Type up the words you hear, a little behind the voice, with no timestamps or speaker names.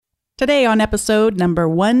Today on episode number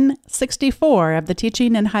 164 of the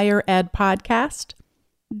Teaching in Higher Ed podcast,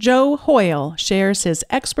 Joe Hoyle shares his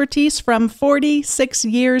expertise from 46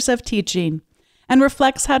 years of teaching and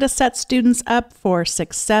reflects how to set students up for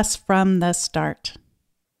success from the start.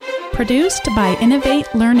 Produced by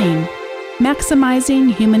Innovate Learning,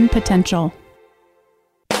 maximizing human potential.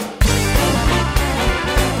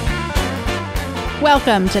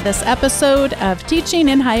 Welcome to this episode of Teaching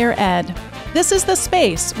in Higher Ed. This is the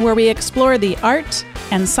space where we explore the art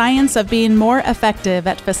and science of being more effective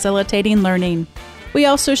at facilitating learning. We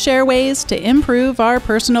also share ways to improve our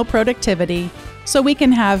personal productivity so we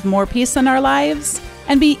can have more peace in our lives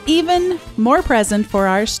and be even more present for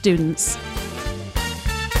our students.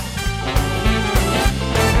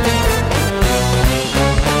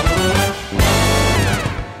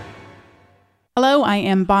 Hello, I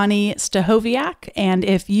am Bonnie Stachowiak, and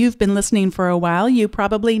if you've been listening for a while, you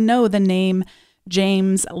probably know the name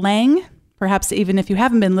James Lang. Perhaps even if you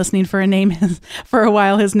haven't been listening for a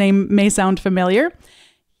while, his name may sound familiar.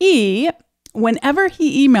 Whenever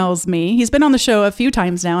he emails me, he's been on the show a few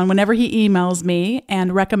times now, and whenever he emails me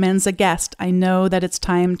and recommends a guest, I know that it's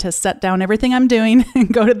time to set down everything I'm doing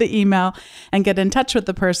and go to the email and get in touch with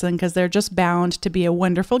the person because they're just bound to be a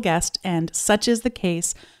wonderful guest, and such is the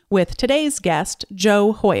case with today's guest,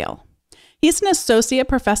 Joe Hoyle. He's an associate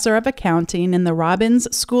professor of accounting in the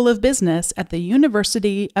Robbins School of Business at the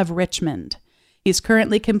University of Richmond. He's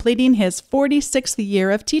currently completing his 46th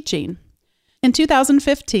year of teaching. In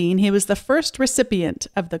 2015, he was the first recipient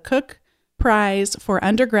of the Cook Prize for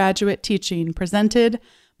Undergraduate Teaching presented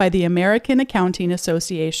by the American Accounting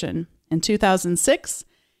Association. In 2006,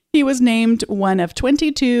 he was named one of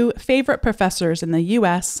 22 favorite professors in the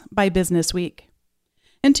U.S. by Business Week.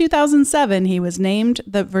 In 2007, he was named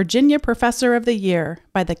the Virginia Professor of the Year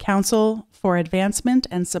by the Council for Advancement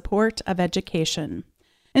and Support of Education.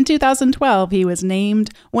 In 2012, he was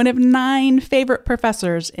named one of 9 favorite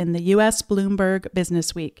professors in the U.S. Bloomberg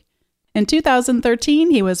Business Week. In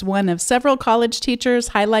 2013, he was one of several college teachers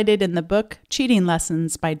highlighted in the book Cheating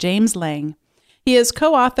Lessons by James Lang. He has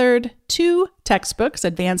co-authored 2 textbooks,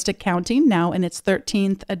 Advanced Accounting, now in its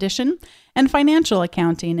 13th edition, and Financial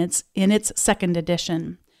Accounting, in its 2nd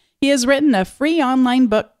edition. He has written a free online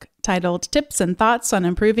book titled Tips and Thoughts on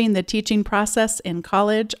Improving the Teaching Process in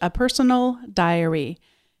College, a Personal Diary.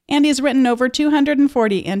 And he's written over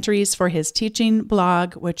 240 entries for his teaching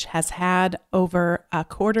blog, which has had over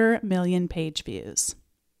 250,000 page views.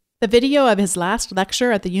 The video of his last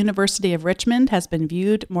lecture at the University of Richmond has been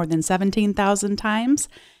viewed more than 17,000 times,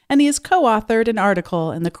 and he has co-authored an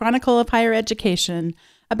article in the Chronicle of Higher Education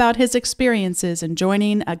about his experiences in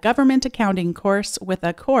joining a government accounting course with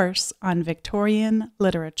a course on Victorian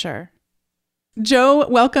literature. Joe,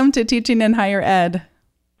 welcome to Teaching in Higher Ed.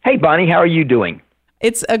 Hey, Bonnie, how are you doing?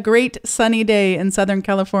 It's a great sunny day in Southern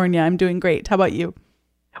California. I'm doing great. How about you?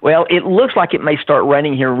 Well, it looks like it may start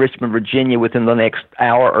raining here in Richmond, Virginia within the next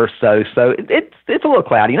hour or so. So it's a little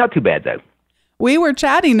cloudy. Not too bad, though. We were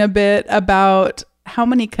chatting a bit about how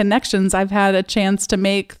many connections I've had a chance to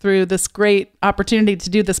make through this great opportunity to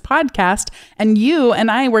do this podcast. And you and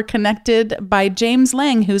I were connected by James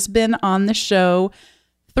Lang, who's been on the show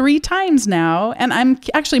 3 times now. And I'm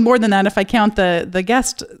actually more than that if I count the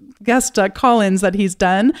guest call-ins that he's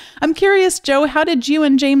done. I'm curious, Joe, how did you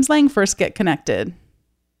and James Lang first get connected?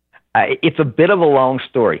 It's a bit of a long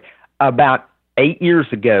story. About 8 years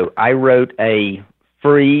ago, I wrote a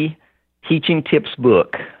free teaching tips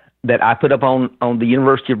book that I put up on the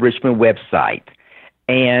University of Richmond website.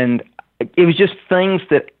 And it was just things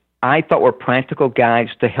that I thought were practical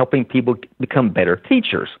guides to helping people become better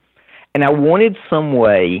teachers. And I wanted some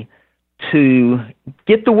way to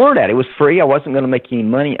get the word out. It was free. I wasn't going to make any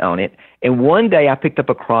money on it. And one day I picked up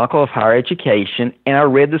a Chronicle of Higher Education, and I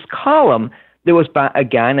read this column that was by a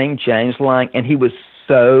guy named James Lang, and he was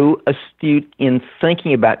so astute in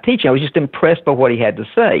thinking about teaching. I was just impressed by what he had to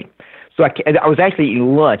say. So I was actually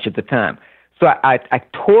eating lunch at the time. So I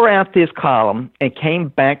tore out this column and came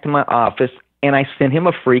back to my office, and I sent him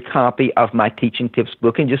a free copy of my teaching tips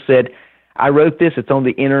book and just said, I wrote this. It's on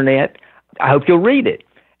the internet. I hope you'll read it.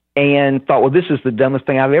 And thought, well, this is the dumbest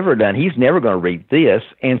thing I've ever done. He's never going to read this,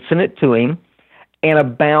 and sent it to him. And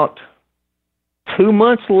about 2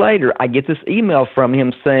 months later, I get this email from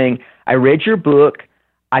him saying, I read your book.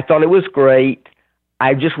 I thought it was great.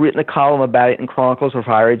 I've just written a column about it in Chronicles of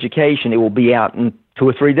Higher Education. It will be out in 2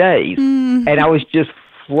 or 3 days. Mm-hmm. And I was just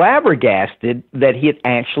flabbergasted that he had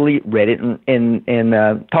actually read it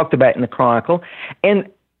and talked about it in the Chronicle. And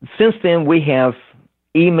since then, we have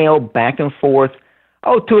emailed back and forth, 2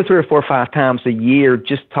 or 3 or 4 or 5 times a year,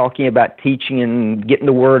 just talking about teaching and getting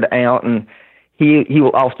the word out. And he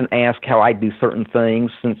will often ask how I do certain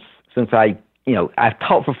things since I've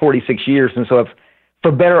taught for 46 years, and so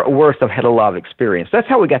for better or worse, I've had a lot of experience. That's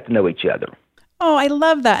how we got to know each other. Oh, I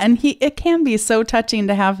love that. And it can be so touching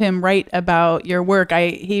to have him write about your work.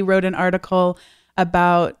 He wrote an article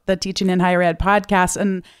about the Teaching in Higher Ed podcast,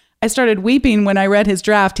 and I started weeping when I read his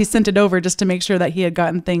draft. He sent it over just to make sure that he had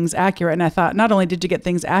gotten things accurate. And I thought, not only did you get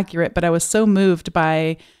things accurate, but I was so moved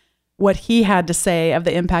by what he had to say of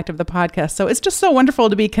the impact of the podcast. So it's just so wonderful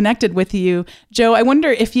to be connected with you. Joe, I wonder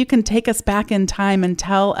if you can take us back in time and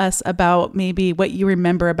tell us about maybe what you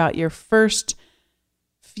remember about your first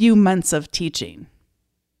few months of teaching.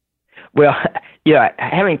 Well,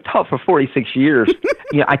 having taught for 46 years,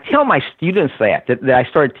 I tell my students that I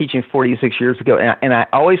started teaching 46 years ago, and I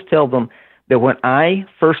always tell them that when I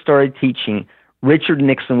first started teaching, Richard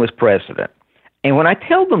Nixon was president. And when I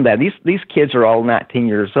tell them that, these kids are all 19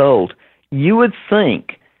 years old, you would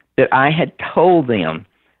think that I had told them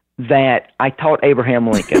that I taught Abraham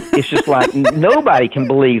Lincoln. It's just like nobody can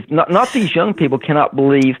believe, not these young people cannot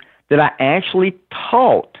believe that I actually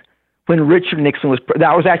taught when Richard Nixon was that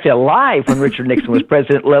I was actually alive when Richard Nixon was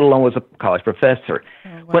president, let alone was a college professor. Oh,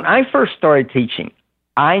 wow. When I first started teaching,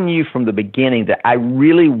 I knew from the beginning that I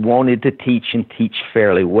really wanted to teach and teach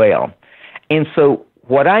fairly well. And so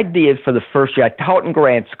what I did for the first year, I taught in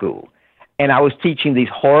grad school, and I was teaching these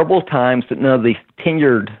horrible times that none of the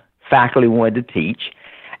tenured faculty wanted to teach.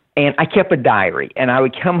 And I kept a diary, and I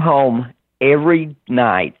would come home every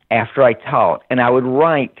night after I taught, and I would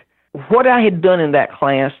write what I had done in that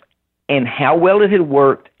class and how well it had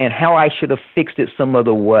worked and how I should have fixed it some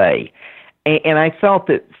other way. And I felt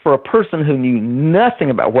that for a person who knew nothing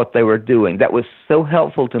about what they were doing, that was so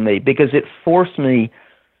helpful to me because it forced me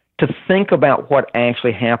to think about what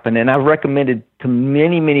actually happened. And I've recommended to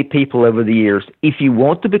many, many people over the years, if you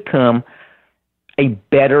want to become a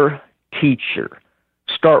better teacher,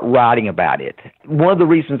 start writing about it. One of the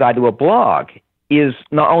reasons I do a blog is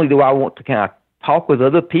not only do I want to kind of talk with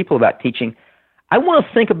other people about teaching, I want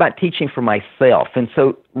to think about teaching for myself. And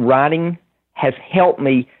so writing has helped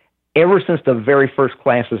me ever since the very first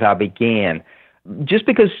classes I began, just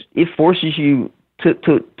because it forces you to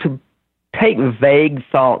take vague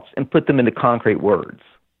thoughts and put them into concrete words.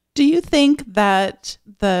 Do you think that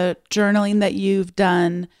the journaling that you've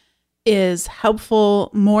done is helpful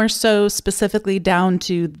more so specifically down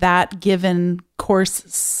to that given course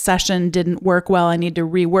session didn't work well, I need to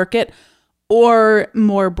rework it? Or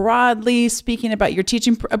more broadly speaking about your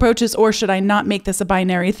teaching approaches, or should I not make this a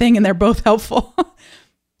binary thing and they're both helpful?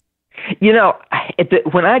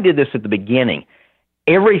 When I did this at the beginning,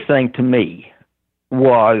 everything to me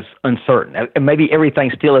was uncertain. Maybe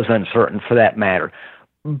everything still is uncertain for that matter.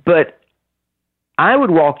 But I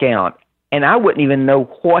would walk out and I wouldn't even know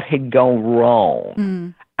what had gone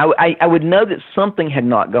wrong. I would know that something had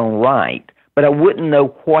not gone right, but I wouldn't know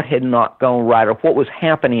what had not gone right or what was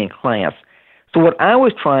happening in class. So what I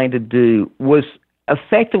was trying to do was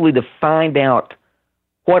effectively to find out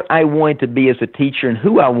what I wanted to be as a teacher and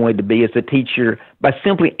who I wanted to be as a teacher by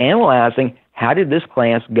simply analyzing how did this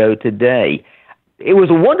class go today. It was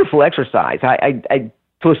a wonderful exercise. I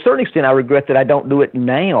to a certain extent, I regret that I don't do it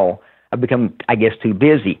now. I've become, I guess, too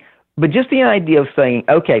busy. But just the idea of saying,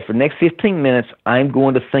 okay, for the next 15 minutes, I'm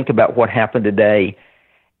going to think about what happened today.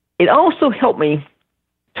 It also helped me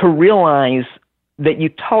to realize that you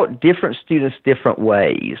taught different students different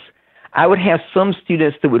ways. I would have some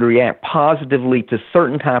students that would react positively to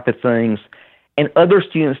certain type of things and other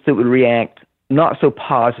students that would react not so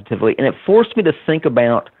positively. And it forced me to think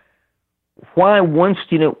about why one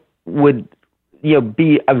student would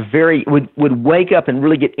would wake up and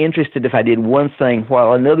really get interested if I did one thing,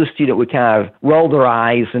 while another student would kind of roll their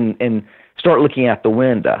eyes and start looking out the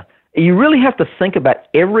window. You really have to think about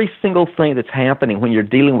every single thing that's happening when you're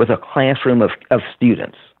dealing with a classroom of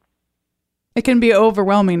students. It can be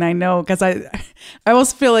overwhelming, I know, because I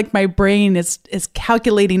almost feel like my brain is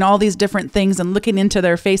calculating all these different things and looking into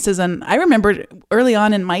their faces. And I remember early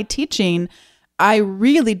on in my teaching, I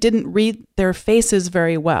really didn't read their faces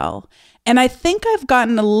very well. And I think I've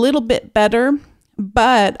gotten a little bit better,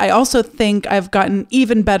 but I also think I've gotten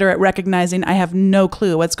even better at recognizing I have no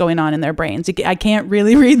clue what's going on in their brains. I can't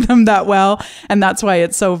really read them that well. And that's why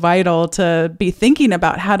it's so vital to be thinking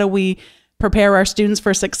about how do we prepare our students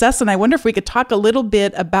for success. And I wonder if we could talk a little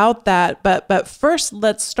bit about that. But first,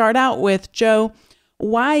 let's start out with, Joe,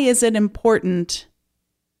 why is it important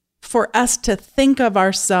for us to think of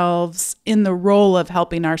ourselves in the role of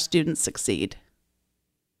helping our students succeed?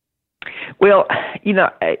 Well,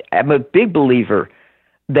 I'm a big believer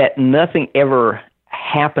that nothing ever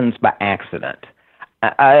happens by accident.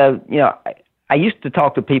 I used to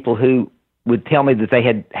talk to people who would tell me that they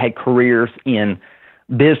had careers in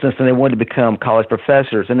business and they wanted to become college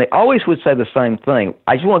professors. And they always would say the same thing.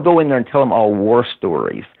 I just want to go in there and tell them all war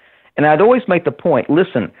stories. And I'd always make the point,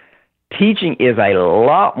 listen, teaching is a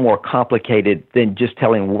lot more complicated than just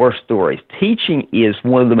telling war stories. Teaching is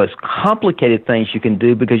one of the most complicated things you can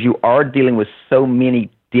do because you are dealing with so many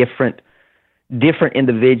different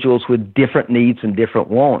individuals with different needs and different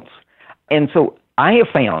wants. And so I have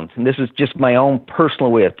found, and this is just my own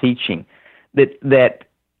personal way of teaching, that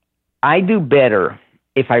I do better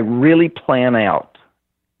if I really plan out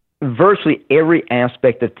virtually every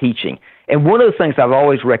aspect of teaching. And one of the things I've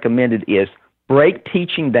always recommended is break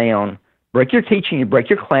teaching down, break your teaching, break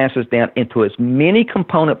your classes down into as many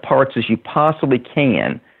component parts as you possibly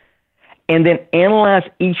can, and then analyze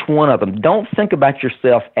each one of them. Don't think about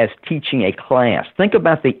yourself as teaching a class. Think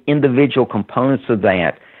about the individual components of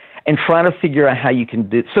that and try to figure out how you can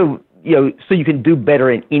do so you can do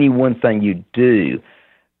better in any one thing you do.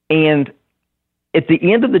 And at the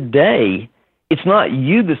end of the day, it's not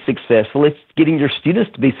you that's successful, it's getting your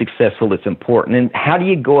students to be successful that's important. And how do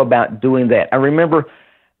you go about doing that? I remember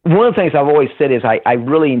one of the things I've always said is I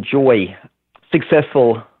really enjoy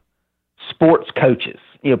successful sports coaches.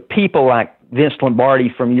 People like Vince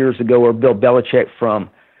Lombardi from years ago or Bill Belichick from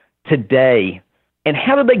today. And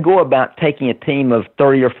how do they go about taking a team of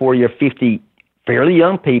 30 or 40 or 50 fairly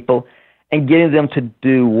young people and getting them to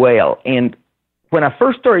do well? And when I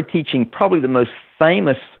first started teaching, probably the most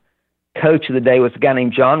famous coach of the day was a guy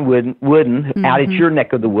named John Wooden out at your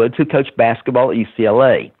neck of the woods, who coached basketball at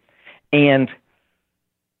UCLA. And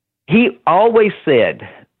he always said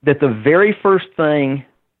that the very first thing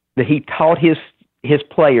that he taught his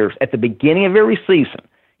players at the beginning of every season,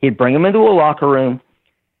 he'd bring them into a locker room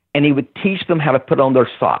and he would teach them how to put on their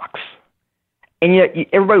socks. And yet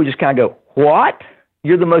everybody would just kind of go, what?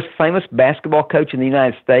 You're the most famous basketball coach in the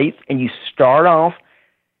United States, and you start off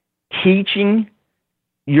teaching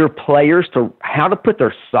your players how to put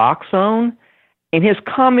their socks on? And his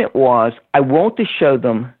comment was, I want to show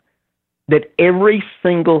them that every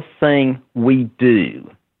single thing we do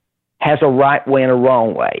has a right way and a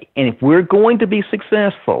wrong way. And if we're going to be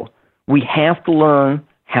successful, we have to learn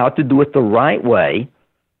how to do it the right way,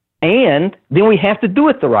 and then we have to do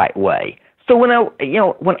it the right way. So when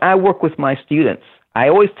I work with my students, I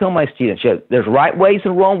always tell my students, there's right ways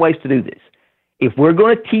and wrong ways to do this. If we're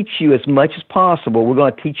going to teach you as much as possible, we're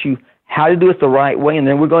going to teach you how to do it the right way, and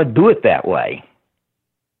then we're going to do it that way.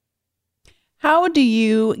 How do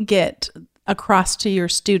you get across to your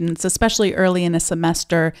students, especially early in a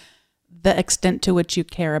semester, the extent to which you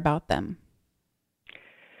care about them?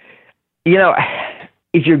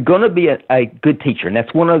 If you're going to be a good teacher, and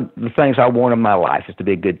that's one of the things I want in my life, is to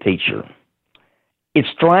be a good teacher, it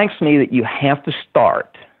strikes me that you have to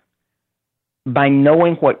start by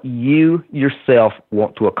knowing what you yourself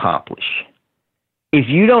want to accomplish. If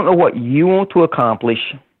you don't know what you want to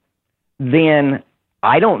accomplish, then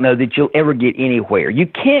I don't know that you'll ever get anywhere. You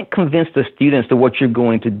can't convince the students that what you're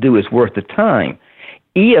going to do is worth the time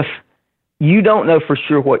if you don't know for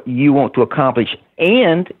sure what you want to accomplish,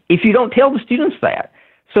 and if you don't tell the students that.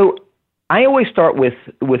 So I always start with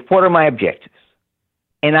what are my objectives?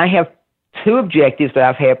 And I have two objectives that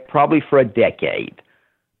I've had probably for a decade.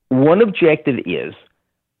 One objective is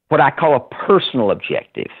what I call a personal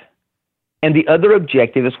objective, and the other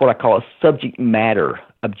objective is what I call a subject matter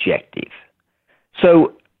objective.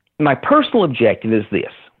 So my personal objective is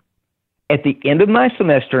this. At the end of my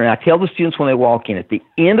semester, and I tell the students when they walk in, at the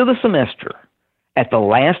end of the semester, at the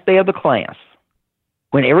last day of the class,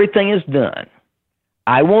 when everything is done,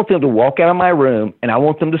 I want them to walk out of my room and I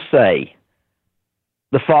want them to say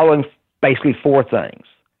the following, basically 4 things.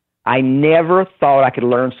 I never thought I could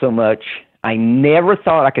learn so much. I never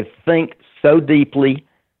thought I could think so deeply.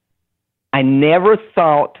 I never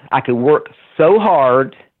thought I could work so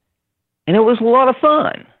hard, and it was a lot of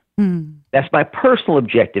fun. That's my personal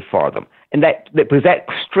objective for them, and because that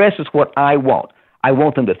stresses what I want. I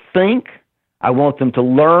want them to think. I want them to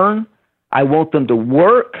learn. I want them to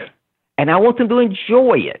work, and I want them to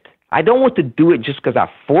enjoy it. I don't want to do it just because I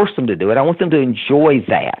force them to do it. I want them to enjoy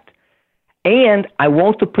that. And I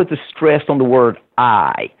want to put the stress on the word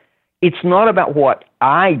I. It's not about what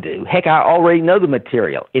I do. Heck, I already know the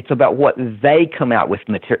material. It's about what they come out with.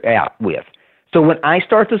 So when I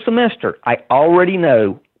start the semester, I already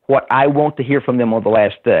know what I want to hear from them on the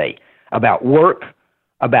last day about work,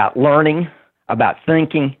 about learning, about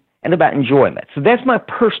thinking, and about enjoyment. So that's my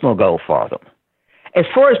personal goal for them. As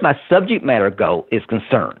far as my subject matter goal is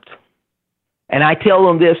concerned, and I tell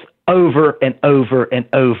them this over and over and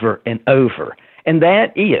over and over, and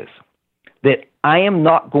that is that I am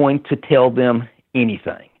not going to tell them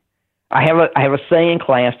anything. I have a saying in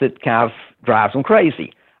class that kind of drives them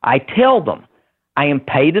crazy. I tell them, I am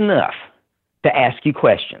paid enough to ask you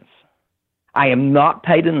questions. I am not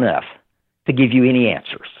paid enough to give you any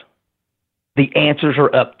answers. The answers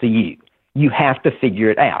are up to you. You have to figure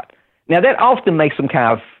it out. Now, that often makes them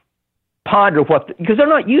kind of ponder because they're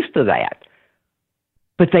not used to that.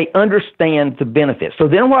 But they understand the benefits. So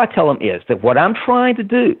then what I tell them is that what I'm trying to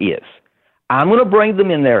do is I'm going to bring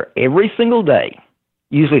them in there every single day,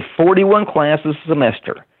 usually 41 classes a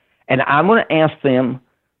semester, and I'm going to ask them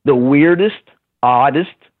the weirdest, oddest,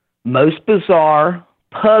 most bizarre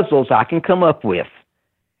puzzles I can come up with.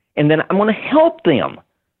 And then I'm going to help them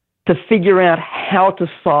to figure out how to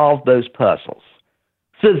solve those puzzles.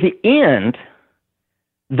 So at the end,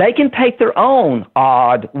 they can take their own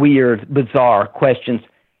odd, weird, bizarre questions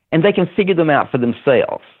and they can figure them out for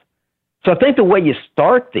themselves. So I think the way you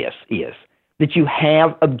start this is that you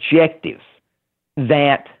have objectives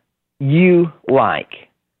that you like,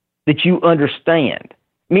 that you understand.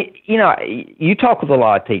 I mean, you talk with a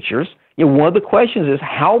lot of teachers. One of the questions is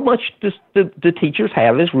how much do teachers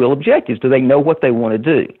have as real objectives? Do they know what they want to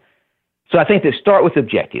do? So I think they start with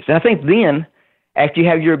objectives. And I think then, after you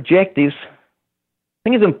have your objectives, I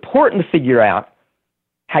think it's important to figure out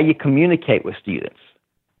how you communicate with students.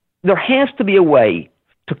 There has to be a way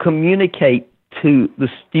to communicate to the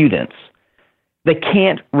students. They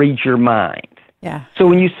can't read your mind. Yeah. So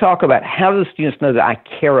when you talk about how do the students know that I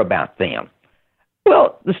care about them?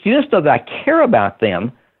 Well, the students know that I care about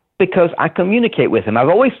them because I communicate with them. I've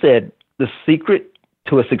always said the secret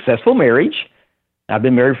to a successful marriage, I've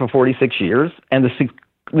been married for 46 years, and the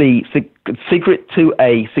secret to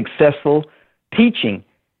a successful teaching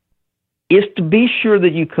is to be sure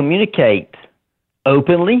that you communicate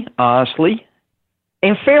openly, honestly,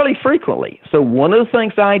 and fairly frequently. So one of the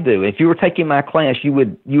things I do, if you were taking my class, you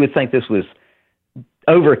would think this was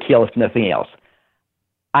overkill if nothing else.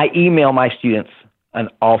 I email my students an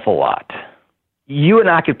awful lot. You and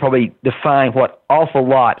I could probably define what awful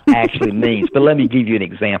lot actually means, but let me give you an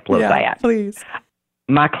example of that. Please.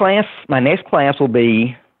 My next class will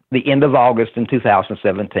be the end of August in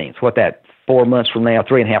 2017. So 4 months from now,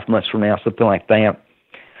 3.5 months from now, something like that.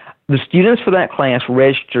 The students for that class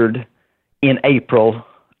registered in April.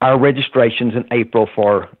 Our registration's in April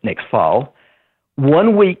for next fall.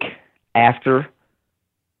 1 week after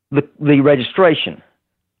the registration,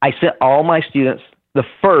 I sent all my students the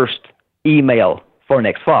first email for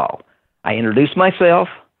next fall. I introduced myself.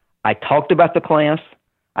 I talked about the class.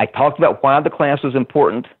 I talked about why the class was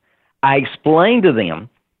important. I explained to them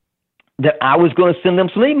that I was going to send them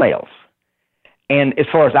some emails. And as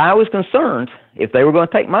far as I was concerned, if they were going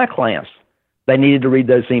to take my class, they needed to read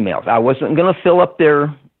those emails. I wasn't going to fill up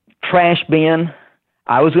their trash bin.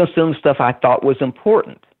 I was going to send them stuff I thought was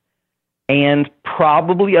important. And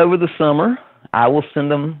probably over the summer, I will send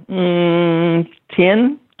them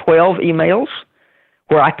 10, 12 emails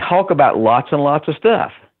where I talk about lots and lots of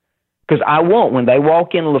stuff. Because I want, when they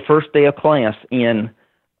walk in on the first day of class in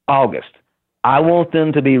August, I want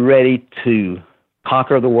them to be ready to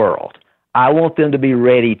conquer the world. I want them to be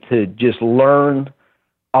ready to just learn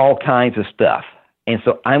all kinds of stuff. And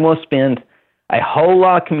so I'm going to spend a whole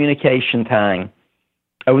lot of communication time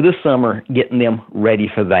over the summer getting them ready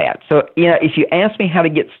for that. So, if you ask me how to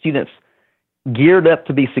get students geared up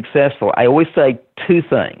to be successful, I always say two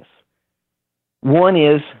things. One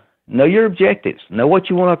is know your objectives. Know what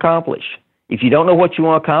you want to accomplish. If you don't know what you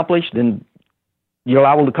want to accomplish, then you're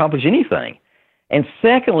liable to accomplish anything. And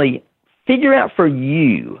secondly, figure out for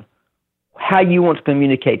you how you want to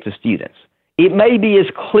communicate to students. It may be as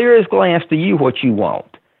clear as glass to you what you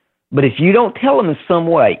want, but if you don't tell them in some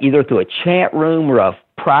way, either through a chat room or a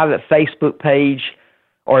private Facebook page,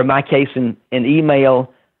 or in my case, an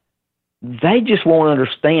email, they just won't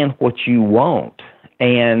understand what you want.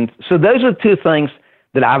 And so those are the two things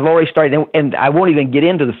that I've already started, and I won't even get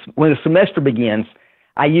into this. When the semester begins,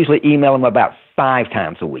 I usually email them about 5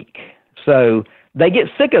 times a week. So they get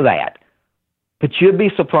sick of that. But you'd be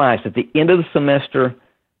surprised at the end of the semester,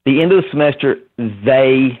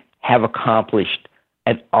 they have accomplished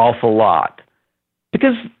an awful lot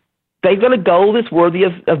because they've got a goal that's worthy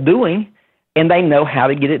of doing, and they know how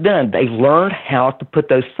to get it done. They've learned how to put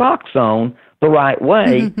those socks on the right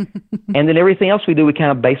way, and then everything else we do, we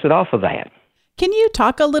kind of base it off of that. Can you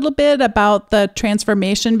talk a little bit about the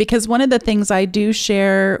transformation? Because one of the things I do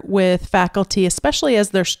share with faculty, especially as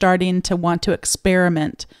they're starting to want to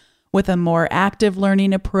experiment with a more active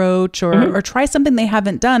learning approach or try something they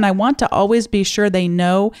haven't done, I want to always be sure they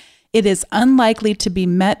know it is unlikely to be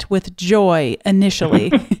met with joy initially.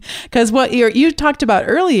 Because what you talked about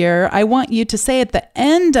earlier, I want you to say at the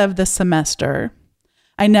end of the semester,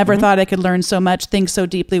 I never thought I could learn so much, think so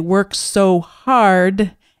deeply, work so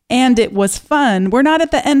hard. And it was fun. We're not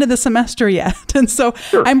at the end of the semester yet. And so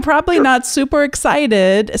I'm probably not super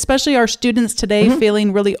excited, especially our students today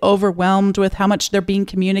feeling really overwhelmed with how much they're being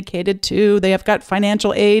communicated to. They have got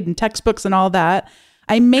financial aid and textbooks and all that.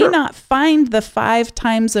 I may not find the 5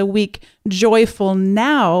 times a week joyful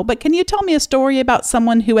now, but can you tell me a story about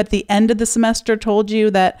someone who at the end of the semester told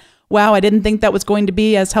you that, wow, I didn't think that was going to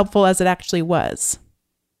be as helpful as it actually was?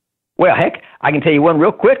 Well, heck, I can tell you one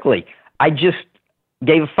real quickly. I just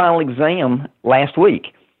gave a final exam last week,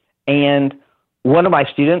 and one of my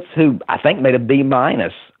students, who I think made a B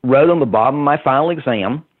minus, wrote on the bottom of my final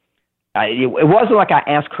exam. It wasn't like I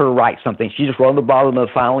asked her to write something. She just wrote on the bottom of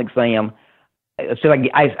the final exam. So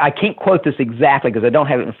I can't quote this exactly because I don't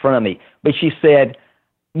have it in front of me, but she said,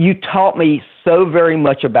 "You taught me so very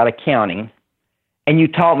much about accounting, and you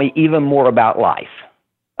taught me even more about life."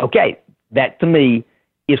 Okay, that to me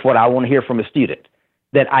is what I want to hear from a student.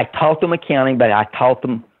 That I taught them accounting, but I taught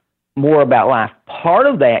them more about life. Part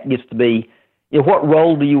of that gets to be, what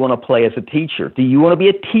role do you want to play as a teacher? Do you want to be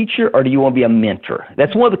a teacher or do you want to be a mentor?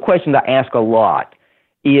 That's one of the questions I ask a lot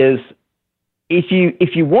is,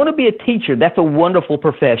 if you want to be a teacher, that's a wonderful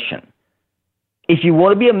profession. If you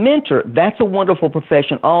want to be a mentor, that's a wonderful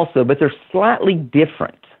profession also, but they're slightly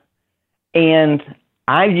different. And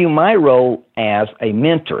I view my role as a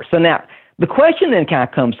mentor. So now, the question then kind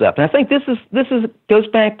of comes up, and I think this goes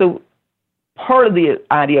back to part of the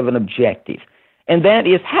idea of an objective, and that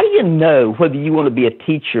is, how do you know whether you want to be a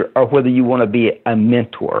teacher or whether you want to be a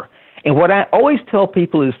mentor? And what I always tell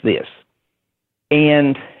people is this,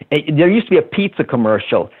 and there used to be a pizza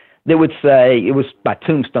commercial that would say, it was by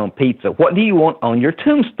Tombstone Pizza, what do you want on your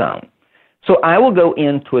tombstone? So I will go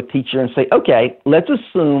into a teacher and say, okay, let's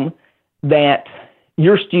assume that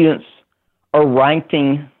your students are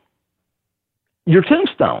writing your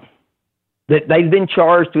tombstone, that they've been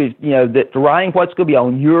charged with, that writing what's going to be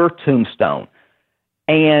on your tombstone.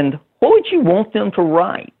 And what would you want them to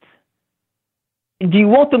write? Do you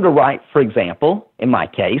want them to write, for example, in my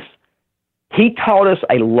case, he taught us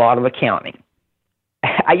a lot of accounting.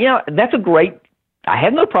 That's I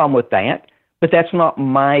have no problem with that, but that's not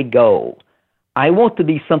my goal. I want to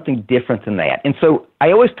be something different than that. And so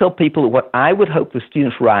I always tell people that what I would hope the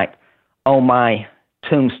students write on my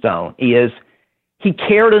tombstone is, he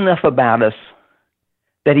cared enough about us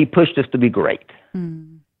that he pushed us to be great.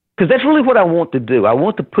 Because that's really what I want to do. I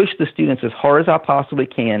want to push the students as hard as I possibly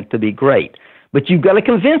can to be great. But you've got to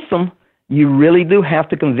convince them. You really do have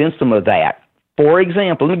to convince them of that. For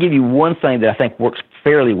example, let me give you one thing that I think works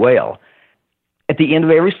fairly well. At the end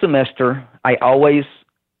of every semester, I always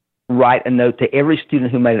write a note to every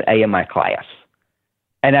student who made an A in my class.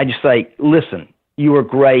 And I just say, listen, you were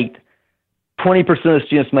great. 20% of the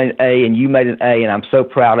students made an A, and you made an A, and I'm so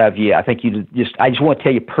proud of you. I think I just want to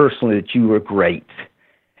tell you personally that you were great.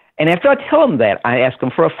 And after I tell them that, I ask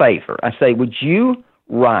them for a favor. I say, would you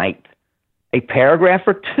write a paragraph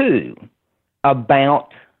or two about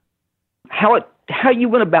how you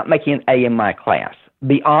went about making an A in my class?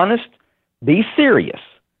 Be honest, be serious,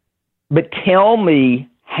 but tell me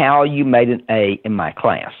how you made an A in my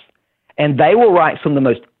class. And they will write some of the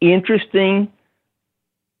most interesting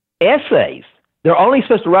essays. They're only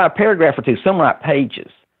supposed to write a paragraph or two. Some write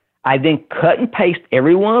pages. I then cut and paste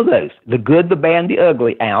every one of those, the good, the bad, and the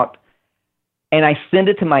ugly, out, and I send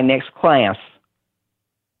it to my next class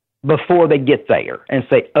before they get there and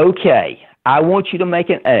say, okay, I want you to make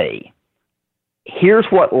an A. Here's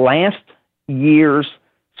what last year's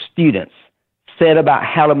students said about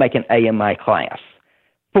how to make an A in my class.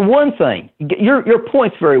 For one thing, your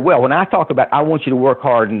point's very well. When I talk about I want you to work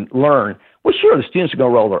hard and learn, well, sure, the students are going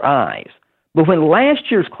to roll their eyes. But when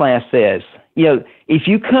last year's class says, if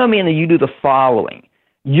you come in and you do the following,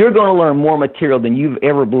 you're going to learn more material than you've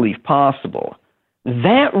ever believed possible,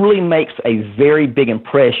 that really makes a very big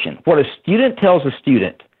impression. What a student tells a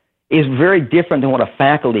student is very different than what a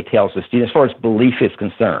faculty tells a student as far as belief is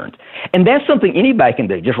concerned. And that's something anybody can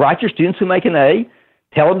do. Just write your students who make an A,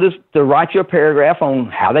 tell them to write you a paragraph on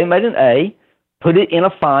how they made an A, put it in a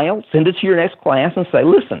file, send it to your next class, and say,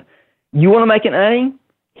 listen, you want to make an A?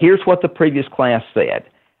 Here's what the previous class said.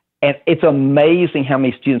 And it's amazing how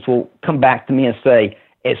many students will come back to me and say,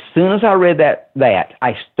 as soon as I read that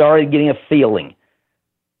I started getting a feeling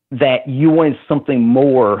that you wanted something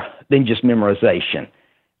more than just memorization.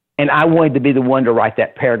 And I wanted to be the one to write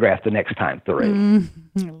that paragraph the next time through.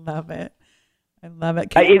 I love it. I love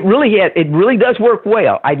it. It really does work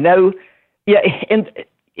well. I know. Yeah, and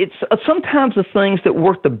it's sometimes the things that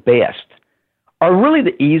work the best are really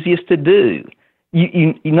the easiest to do.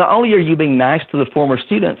 You not only are you being nice to the former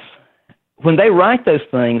students, when they write those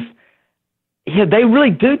things, they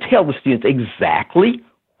really do tell the students exactly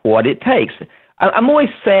what it takes. I'm always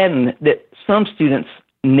saddened that some students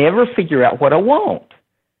never figure out what I want.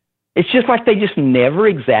 It's just like they just never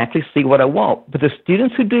exactly see what I want. But the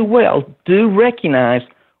students who do well do recognize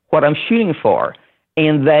what I'm shooting for,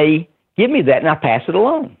 and they give me that, and I pass it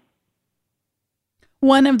along.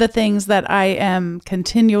 One of the things that I am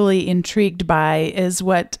continually intrigued by is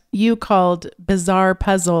what you called bizarre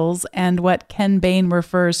puzzles and what Ken Bain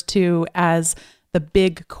refers to as the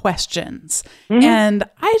big questions. Mm-hmm. And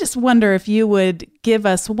I just wonder if you would give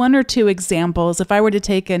us one or two examples. If I were to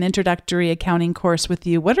take an introductory accounting course with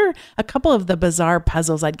you, what are a couple of the bizarre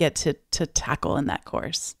puzzles I'd get to tackle in that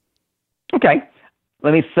course? Okay.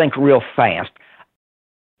 Let me think real fast.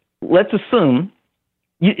 Let's assume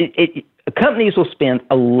companies will spend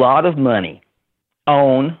a lot of money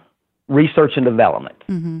on research and development.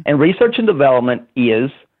 Mm-hmm. And research and development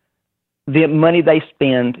is the money they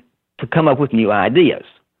spend to come up with new ideas.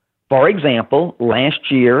 For example, last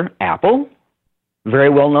year, Apple, very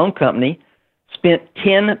well-known company, spent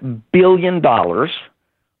 $10 billion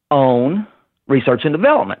on research and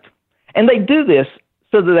development. And they do this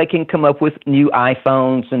so that they can come up with new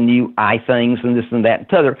iPhones and new iThings and this and that and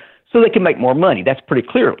t'other, so they can make more money. That's pretty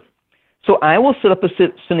clear. So I will set up a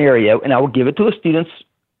scenario, and I will give it to the students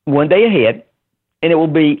one day ahead, and it will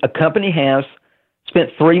be a company has spent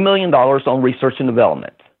 $3 million on research and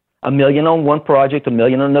development. $1 million on one project, $1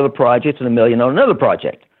 million on another project, and $1 million on another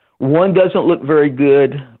project. One doesn't look very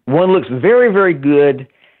good, one looks very, very good,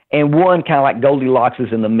 and one kind of like Goldilocks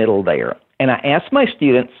is in the middle there. And I ask my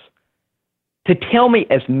students to tell me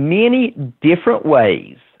as many different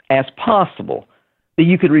ways as possible that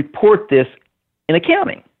you could report this in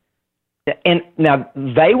accounting. And now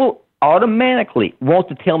they will automatically want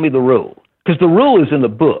to tell me the rule, because the rule is in the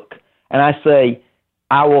book. And I say,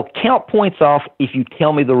 I will count points off if you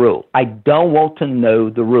tell me the rule. I don't want to know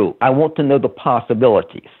the rule. I want to know the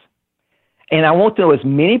possibilities. And I want to know as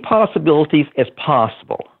many possibilities as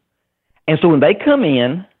possible. And so when they come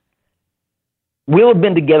in, we'll have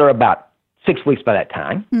been together about 6 weeks by that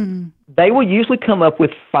time. Mm-hmm. They will usually come up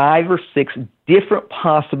with 5 or 6 different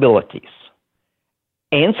possibilities.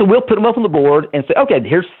 And so we'll put them up on the board and say, okay,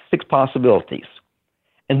 here's 6 possibilities.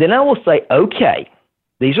 And then I will say, okay,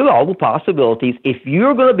 these are all the possibilities. If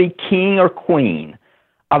you're going to be king or queen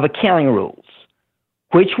of accounting rules,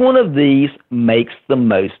 which one of these makes the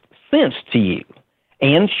most sense to you?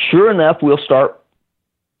 And sure enough, we'll start,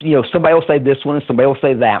 somebody will say this one and somebody will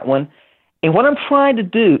say that one. And what I'm trying to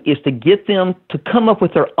do is to get them to come up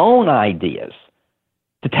with their own ideas,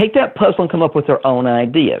 to take that puzzle and come up with their own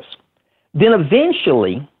ideas. Then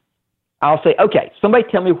eventually, I'll say, okay, somebody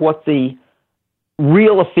tell me what the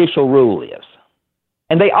real official rule is.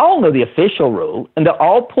 And they all know the official rule, and they'll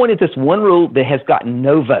all point at this one rule that has gotten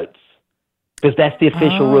no votes, because that's the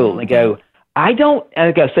official rule. And they go, I don't, and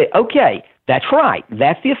I go say, okay, that's right,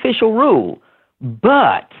 that's the official rule,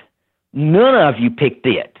 but none of you picked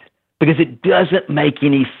it, because it doesn't make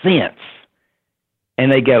any sense.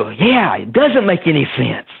 And they go, yeah, it doesn't make any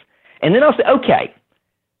sense. And then I'll say, okay,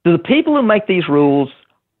 do the people who make these rules,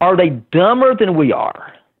 are they dumber than we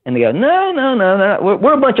are? And they go, no.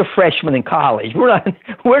 We're a bunch of freshmen in college. We're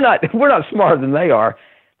not smarter than they are.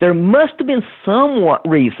 There must have been some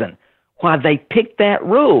reason why they picked that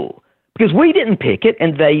rule, because we didn't pick it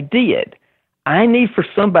and they did. I need for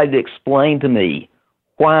somebody to explain to me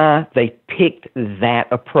why they picked that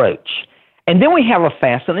approach. And then we have a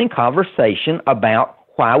fascinating conversation about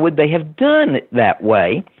why would they have done it that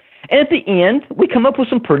way. And at the end, we come up with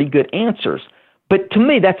some pretty good answers. But to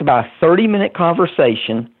me, that's about a 30-minute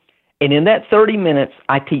conversation. And in that 30 minutes,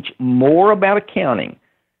 I teach more about accounting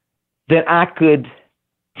than I could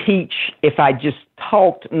teach if I just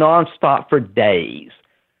talked nonstop for days.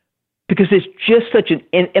 Because it's just such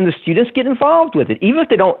and the students get involved with it. Even if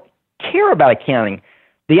they don't care about accounting,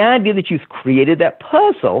 the idea that you've created that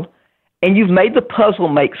puzzle and you've made the puzzle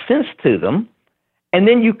make sense to them, and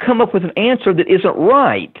then you come up with an answer that isn't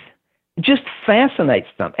right, it just fascinates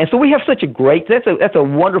them. And so we have such a great, that's a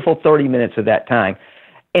wonderful 30 minutes of that time.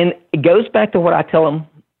 And it goes back to what I tell them,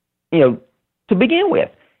 to begin with.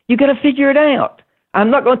 You got to figure it out. I'm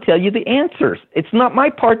not going to tell you the answers. It's not my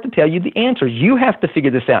part to tell you the answers. You have to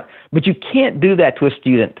figure this out. But you can't do that to a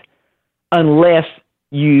student unless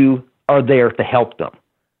you are there to help them.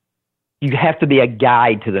 You have to be a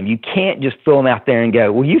guide to them. You can't just throw them out there and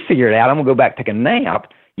go, well, you figure it out. I'm going to go back take a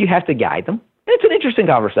nap. You have to guide them. It's an interesting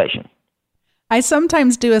conversation. I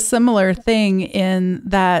sometimes do a similar thing in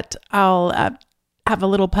that I'll have a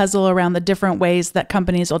little puzzle around the different ways that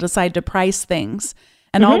companies will decide to price things.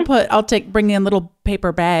 And I'll bring in little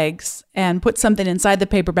paper bags and put something inside the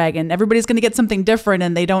paper bag, and everybody's going to get something different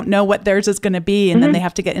and they don't know what theirs is going to be. And then they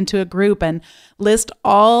have to get into a group and list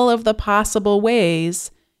all of the possible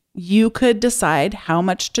ways you could decide how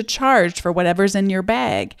much to charge for whatever's in your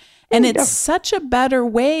bag. And it's such a better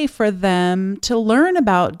way for them to learn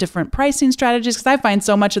about different pricing strategies. Because I find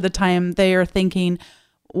so much of the time they are thinking,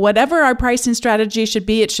 whatever our pricing strategy should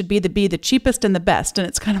be, it should be the cheapest and the best. And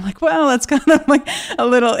it's kind of like, well, that's kind of like a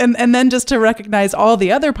little, and then just to recognize all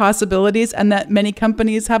the other possibilities, and that many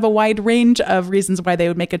companies have a wide range of reasons why they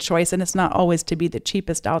would make a choice. And it's not always to be the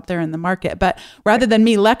cheapest out there in the market. But rather than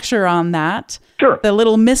me lecture on that, the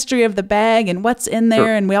little mystery of the bag and what's in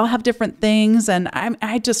there, and we all have different things. And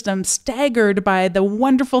I just am staggered by the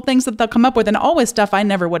wonderful things that they'll come up with, and always stuff I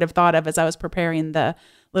never would have thought of as I was preparing the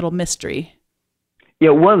little mystery. Yeah,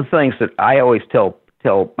 one of the things that I always tell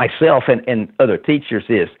myself and other teachers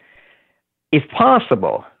is, if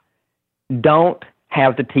possible, don't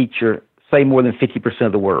have the teacher say more than 50%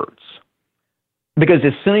 of the words. Because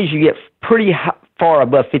as soon as you get pretty far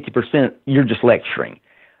above 50%, you're just lecturing.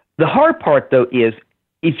 The hard part, though, is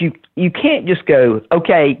if you can't just go,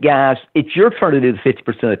 okay, guys, it's your turn to do the 50%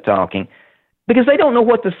 of the talking, because they don't know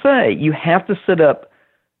what to say. You have to set up,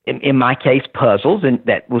 in my case, puzzles, and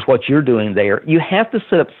that was what you're doing there. You have to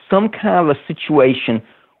set up some kind of a situation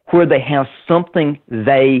where they have something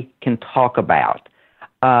they can talk about.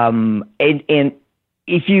 And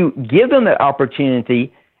if you give them that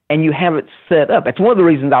opportunity and you have it set up, that's one of the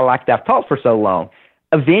reasons I've taught for so long.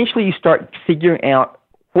 Eventually you start figuring out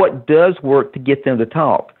what does work to get them to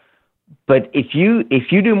talk. But if you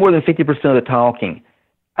do more than 50% of the talking,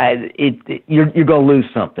 you're going to lose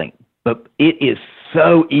something. But it is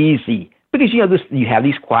so easy because you have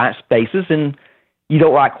these quiet spaces, and you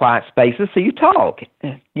don't like quiet spaces, so you talk.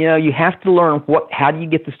 You have to learn how do you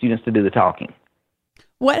get the students to do the talking.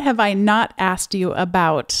 What have I not asked you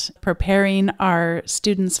about preparing our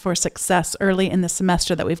students for success early in the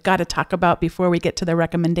semester that we've got to talk about before we get to the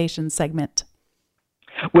recommendation segment?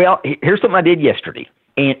 Well, here's something I did yesterday,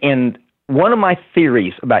 and one of my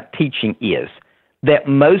theories about teaching is that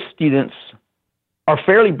most students are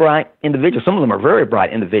fairly bright individuals. Some of them are very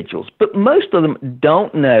bright individuals, but most of them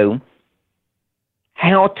don't know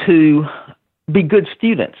how to be good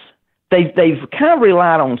students. They've kind of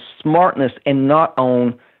relied on smartness and not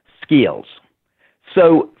on skills.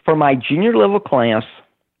 So for my junior level class,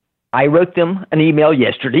 I wrote them an email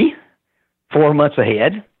yesterday, 4 months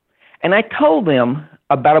ahead, and I told them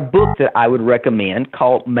about a book that I would recommend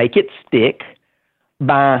called Make It Stick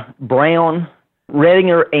by Brown,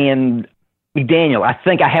 Redinger, and McDaniel. I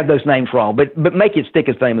think I have those names wrong, but Make It Stick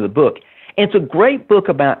is the name of the book. And it's a great book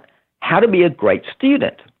about how to be a great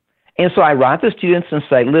student. And so I write to students and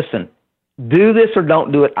say, listen, do this or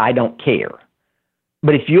don't do it, I don't care.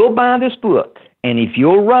 But if you'll buy this book, and if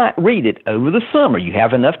you'll read it over the summer, you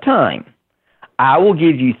have enough time, I will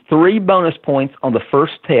give you 3 bonus points on the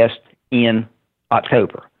first test in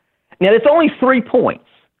October. Now, it's only 3 points,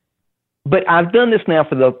 but I've done this now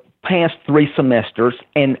for the past 3 semesters,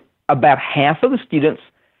 and about half of the students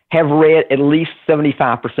have read at least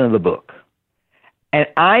 75% of the book. And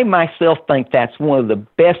I myself think that's one of the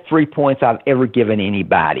best 3 points I've ever given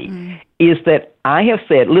anybody, is that I have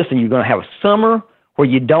said, listen, you're going to have a summer where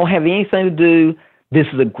you don't have anything to do. This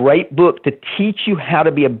is a great book to teach you how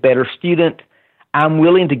to be a better student. I'm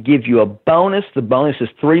willing to give you a bonus. The bonus is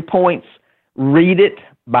 3 points. Read it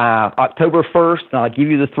by October 1st, and I'll give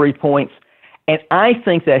you the 3 points. And I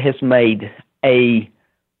think that has made a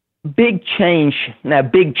big change, a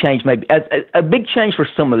big change for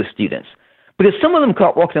some of the students. Because some of them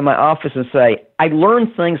walk into my office and say, I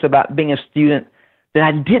learned things about being a student that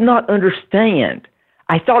I did not understand.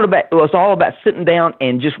 I thought it was all about sitting down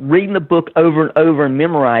and just reading the book over and over and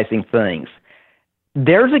memorizing things.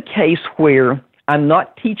 There's a case where I'm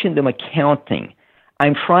not teaching them accounting.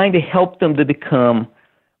 I'm trying to help them to become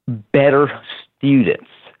better students.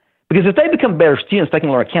 Because if they become better students, they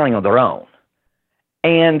can learn accounting on their own.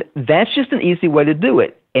 And that's just an easy way to do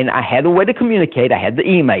it. And I had a way to communicate. I had the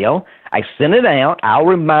email. I sent it out. I'll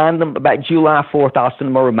remind them about July 4th. I'll send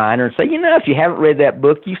them a reminder and say, if you haven't read that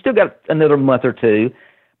book, you still got another month or 2.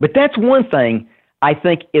 But that's one thing I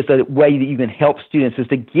think is a way that you can help students, is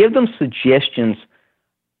to give them suggestions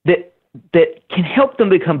that can help them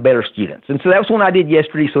become better students. And so that was one I did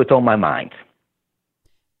yesterday, so it's on my mind.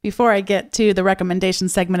 Before I get to the recommendation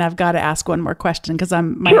segment, I've got to ask one more question because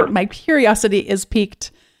my curiosity is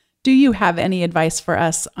piqued. Do you have any advice for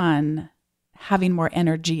us on having more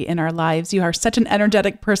energy in our lives? You are such an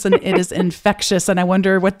energetic person. It is infectious, and I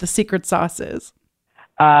wonder what the secret sauce is.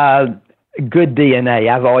 Good DNA.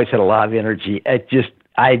 I've always had a lot of energy.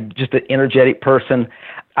 I'm just an energetic person.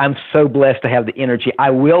 I'm so blessed to have the energy.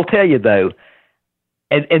 I will tell you, though,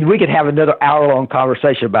 and we could have another hour-long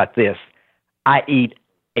conversation about this, I eat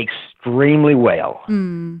extremely well,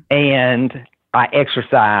 and I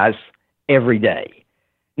exercise every day.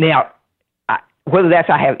 Now, whether that's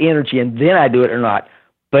I have energy and then I do it or not,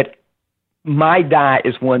 but my diet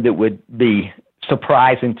is one that would be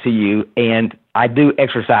surprising to you, and I do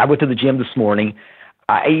exercise. I went to the gym this morning.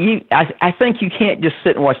 I think you can't just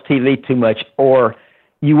sit and watch TV too much, or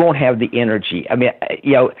you won't have the energy. I mean,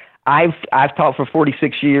 I've taught for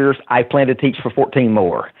 46 years. I plan to teach for 14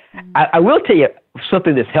 more. I will tell you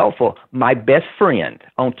something that's helpful. My best friend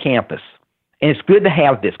on campus, and it's good to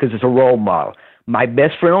have this because it's a role model. My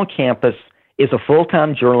best friend on campus is a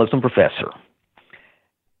full-time journalism professor.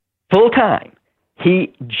 Full-time.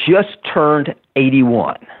 He just turned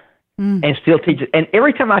 81 and still teaches. And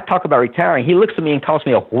every time I talk about retiring, he looks at me and calls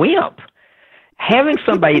me a wimp. Having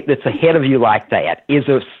somebody that's ahead of you like that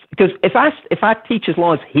because if I teach as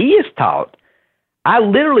long as he is taught, I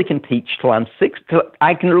literally can teach till I'm 60.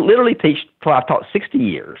 I can literally teach till I've taught 60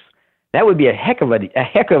 years. That would be a heck of a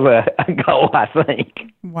goal, I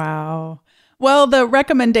think. Wow. Well, the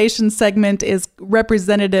recommendation segment is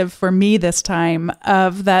representative for me this time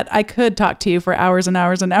of that I could talk to you for hours and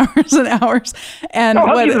hours and hours and hours. And I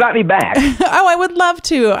hope you invite me back. Oh, I would love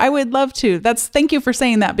to. I would love to. Thank you for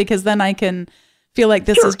saying that, because then I can feel like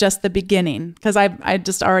this is just the beginning, because I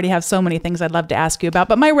just already have so many things I'd love to ask you about.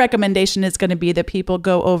 But my recommendation is going to be that people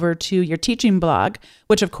go over to your teaching blog,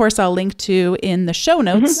 which of course I'll link to in the show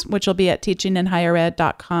notes, which will be at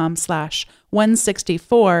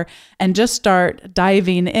teachinginhighered.com/164, and just start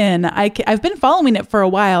diving in. I've been following it for a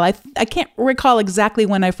while. I can't recall exactly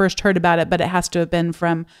when I first heard about it, but it has to have been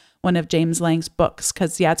from one of James Lang's books,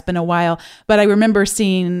 because it's been a while. But I remember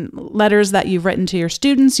seeing letters that you've written to your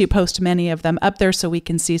students. You post many of them up there so we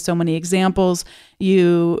can see so many examples.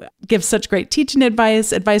 You give such great teaching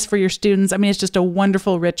advice for your students. I mean, it's just a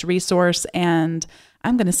wonderful, rich resource. And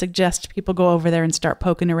I'm going to suggest people go over there and start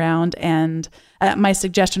poking around. And my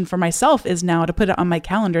suggestion for myself is now to put it on my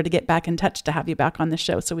calendar to get back in touch, to have you back on the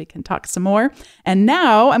show so we can talk some more. And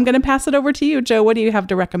now I'm going to pass it over to you, Joe. What do you have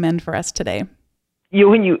to recommend for us today?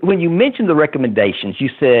 When you mentioned the recommendations, you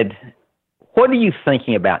said, what are you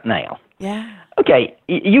thinking about now? Yeah. Okay,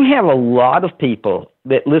 you have a lot of people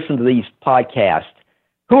that listen to these podcasts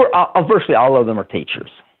who are, virtually all of them are teachers.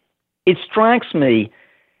 It strikes me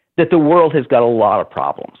that the world has got a lot of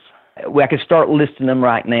problems. I could start listing them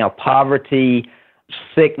right now: poverty,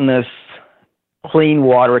 sickness, clean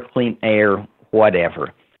water, clean air,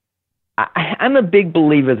 whatever. I'm a big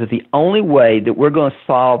believer that the only way that we're going to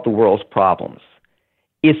solve the world's problems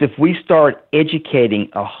is if we start educating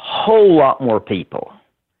a whole lot more people.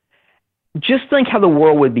 Just think how the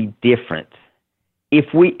world would be different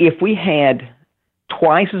if we had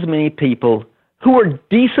twice as many people who are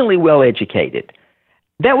decently well educated.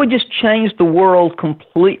 That would just change the world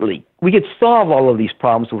completely. We could solve all of these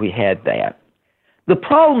problems if we had that. The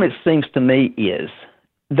problem, it seems to me, is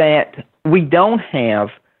that we don't have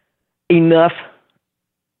enough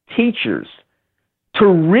teachers to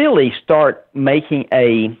really start making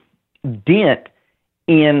a dent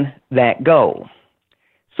in that goal.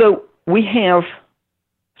 So we have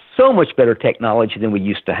so much better technology than we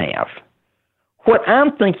used to have. What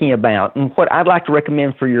I'm thinking about, and what I'd like to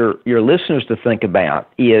recommend for your listeners to think about,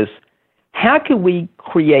 is how can we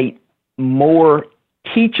create more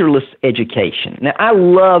teacherless education? Now, I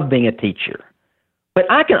love being a teacher, but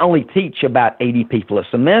I can only teach about 80 people a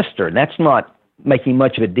semester, and that's not making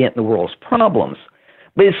much of a dent in the world's problems.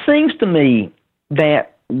 But it seems to me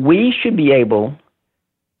that we should be able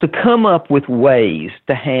to come up with ways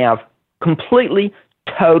to have completely,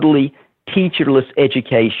 totally teacherless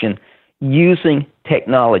education using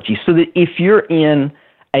technology, so that if you're in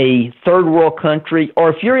a third world country, or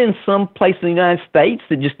if you're in some place in the United States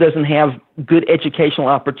that just doesn't have good educational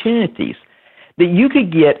opportunities, that you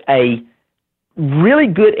could get a really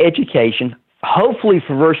good education, hopefully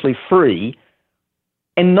for virtually free,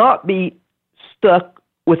 and not be stuck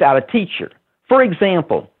without a teacher. For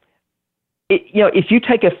example, if you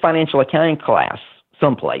take a financial accounting class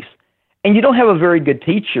someplace and you don't have a very good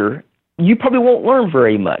teacher, you probably won't learn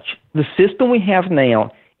very much. The system we have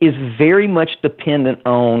now is very much dependent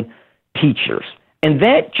on teachers, and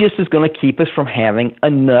that just is going to keep us from having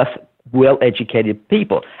enough well-educated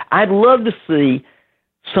people. I'd love to see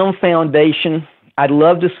some foundation. I'd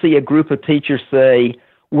love to see a group of teachers say,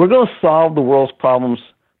 we're going to solve the world's problems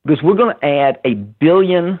because we're going to add 1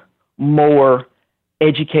 billion more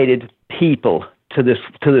educated people to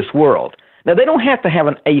this world. Now, they don't have to have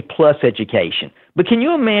an A+ education, but can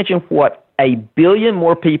you imagine what 1 billion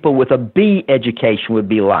more people with a B education would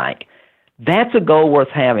be like. That's a goal worth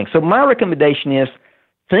having. So my recommendation is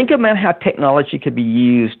think about how technology could be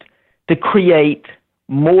used to create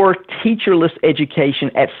more teacherless education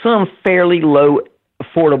at some fairly low,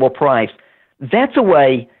 affordable price. That's a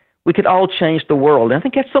way we could all change the world. And I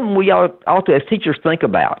think that's something we ought to, as teachers, think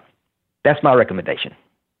about. That's my recommendation.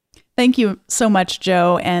 Thank you so much,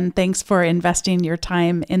 Joe, and thanks for investing your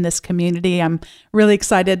time in this community. I'm really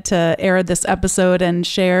excited to air this episode and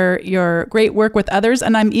share your great work with others,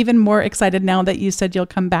 and I'm even more excited now that you said you'll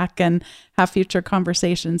come back and have future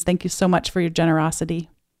conversations. Thank you so much for your generosity.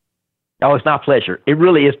 Oh, it's my pleasure. It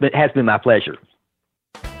really has been my pleasure.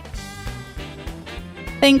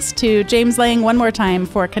 Thanks to James Lang one more time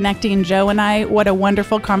for connecting Joe and I. What a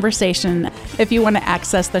wonderful conversation. If you want to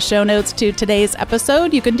access the show notes to today's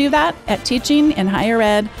episode, you can do that at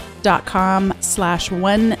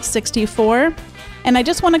teachinginhighered.com/164. And I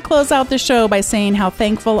just want to close out the show by saying how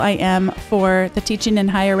thankful I am for the Teaching in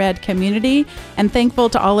Higher Ed community, and thankful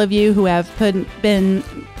to all of you who have been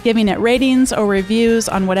giving it ratings or reviews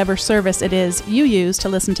on whatever service it is you use to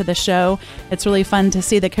listen to the show. It's really fun to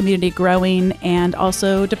see the community growing and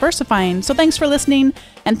also diversifying. So thanks for listening,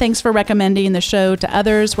 and thanks for recommending the show to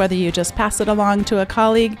others, whether you just pass it along to a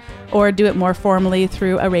colleague or do it more formally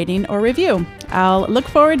through a rating or review. I'll look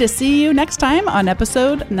forward to see you next time on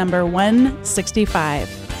episode number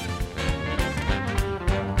 165.